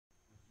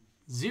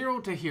Zero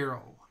to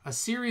Hero, a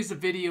series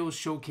of videos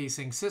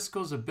showcasing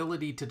Cisco's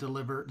ability to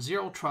deliver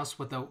zero trust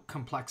without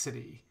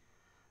complexity.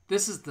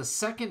 This is the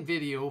second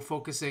video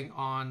focusing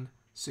on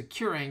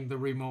securing the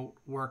remote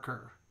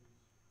worker.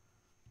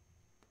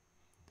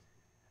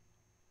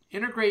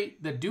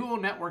 Integrate the Duo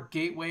Network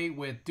Gateway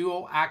with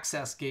Duo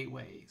Access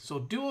Gateway. So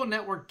Duo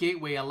Network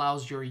Gateway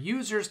allows your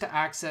users to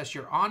access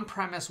your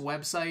on-premise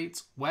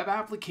websites, web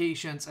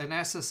applications, and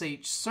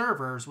SSH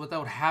servers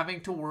without having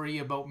to worry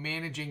about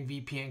managing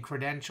VPN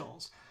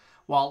credentials,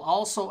 while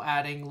also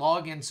adding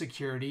login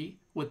security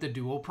with the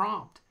Duo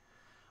prompt.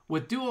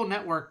 With Duo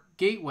Network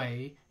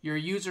Gateway, your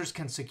users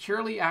can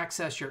securely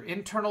access your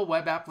internal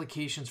web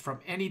applications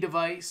from any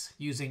device,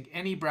 using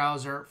any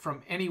browser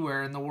from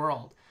anywhere in the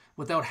world,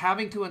 without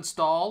having to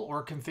install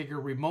or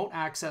configure remote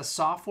access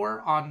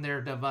software on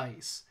their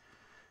device.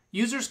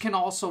 Users can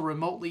also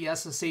remotely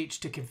SSH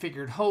to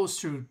configured hosts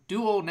through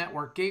Duo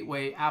Network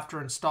Gateway after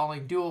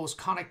installing Duo's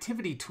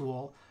connectivity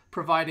tool,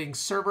 providing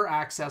server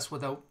access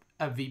without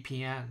a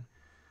VPN.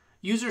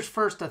 Users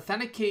first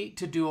authenticate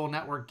to Duo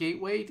Network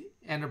Gateway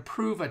and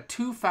approve a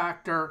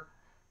two-factor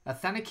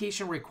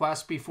authentication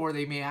request before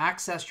they may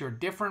access your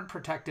different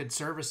protected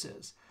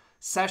services.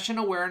 Session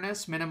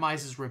awareness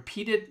minimizes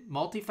repeated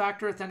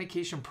multi-factor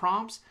authentication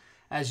prompts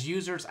as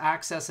users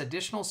access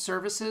additional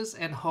services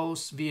and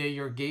hosts via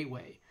your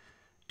gateway.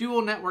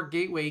 Duo Network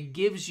Gateway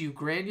gives you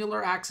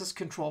granular access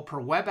control per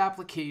web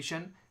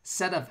application,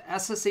 set of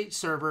SSH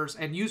servers,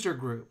 and user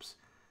groups.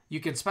 You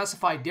can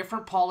specify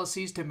different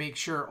policies to make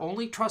sure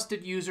only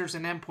trusted users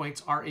and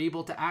endpoints are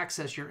able to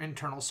access your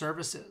internal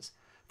services.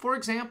 For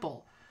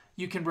example,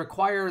 you can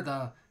require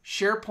the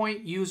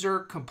SharePoint user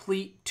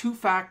complete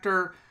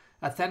two-factor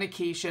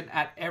authentication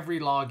at every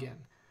login,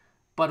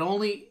 but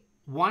only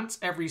once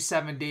every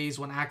 7 days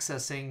when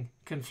accessing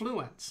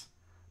Confluence.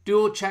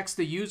 Duo checks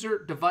the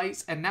user,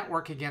 device, and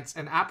network against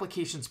an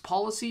application's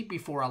policy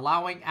before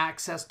allowing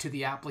access to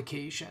the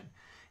application.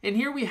 And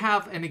here we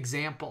have an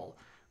example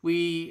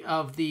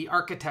of the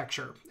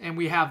architecture, and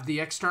we have the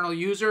external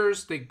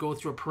users. They go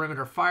through a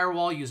perimeter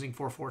firewall using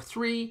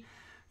 443,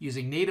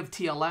 using native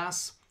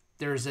TLS.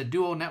 There's a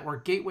Duo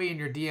Network Gateway in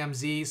your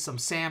DMZ, some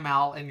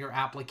SAML in your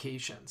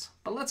applications.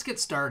 But let's get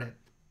started.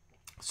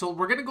 So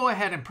we're going to go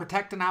ahead and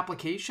protect an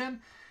application,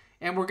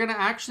 and we're going to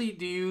actually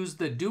use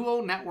the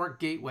Duo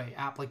Network Gateway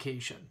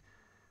application.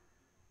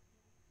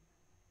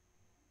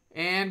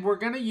 And we're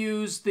going to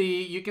use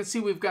you can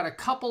see we've got a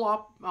couple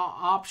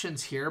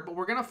options here, but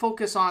we're going to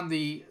focus on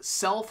the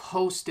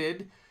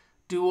self-hosted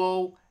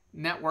Duo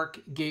Network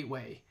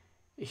Gateway.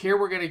 Here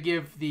we're going to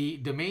give the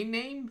domain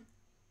name.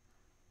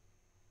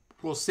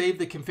 We'll save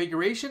the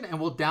configuration and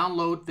we'll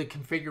download the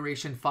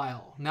configuration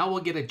file. Now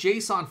we'll get a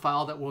JSON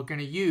file that we're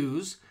going to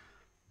use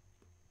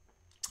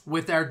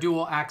with our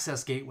Duo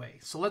Access Gateway.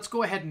 So let's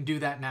go ahead and do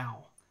that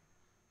now.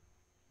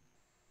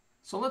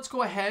 So let's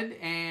go ahead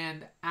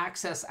and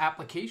access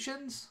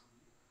applications.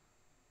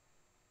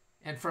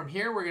 And from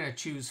here, we're going to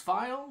choose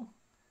File.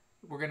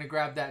 We're going to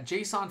grab that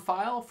JSON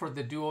file for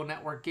the Duo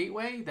Network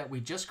Gateway that we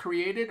just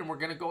created, and we're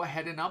going to go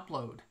ahead and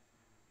upload.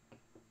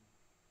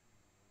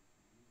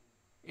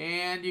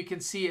 And you can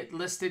see it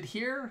listed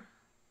here.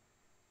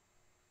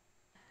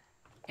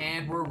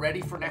 And we're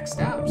ready for next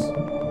steps.